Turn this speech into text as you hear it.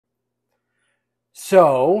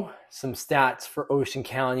So, some stats for Ocean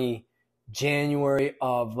County, January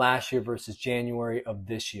of last year versus January of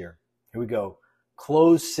this year. Here we go.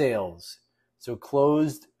 Closed sales. So,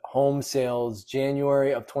 closed home sales,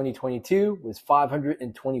 January of 2022 was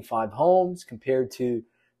 525 homes compared to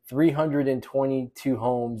 322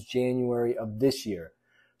 homes January of this year.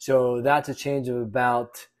 So, that's a change of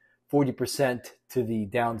about 40% to the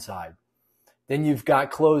downside. Then you've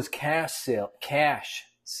got closed cash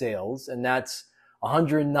sales, and that's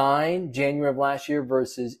 109 January of last year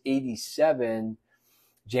versus 87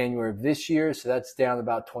 January of this year. So that's down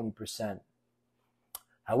about 20%.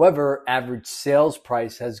 However, average sales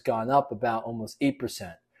price has gone up about almost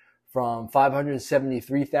 8% from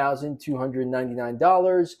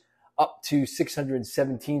 $573,299 up to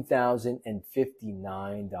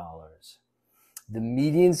 $617,059. The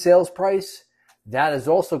median sales price, that has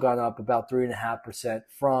also gone up about 3.5%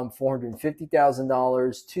 from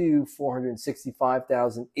 $450,000 to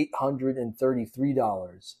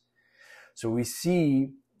 $465,833. So we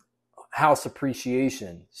see house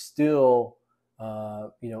appreciation still,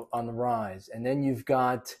 on the rise. And then you've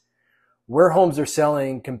got where homes are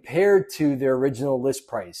selling compared to their original list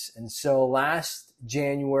price. And so last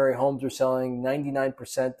January, homes were selling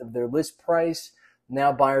 99% of their list price.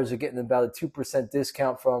 Now buyers are getting about a 2%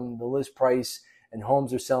 discount from the list price, and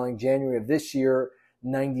homes are selling January of this year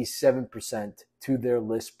 97% to their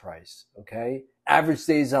list price. Okay. Average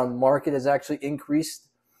days on market has actually increased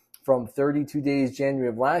from 32 days January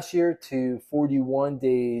of last year to 41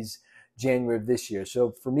 days January of this year.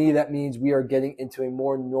 So for me, that means we are getting into a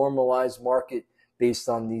more normalized market based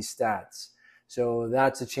on these stats. So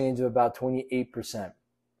that's a change of about 28%.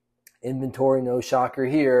 Inventory, no shocker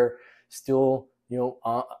here, still,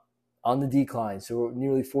 on the decline. So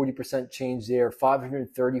nearly 40% change there.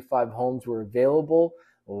 535 homes were available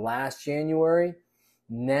last January.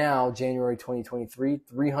 Now, January 2023,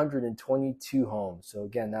 322 homes. So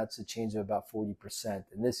again, that's a change of about 40%.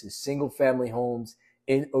 And this is single family homes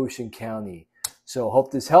in Ocean County. So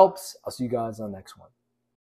hope this helps. I'll see you guys on the next one.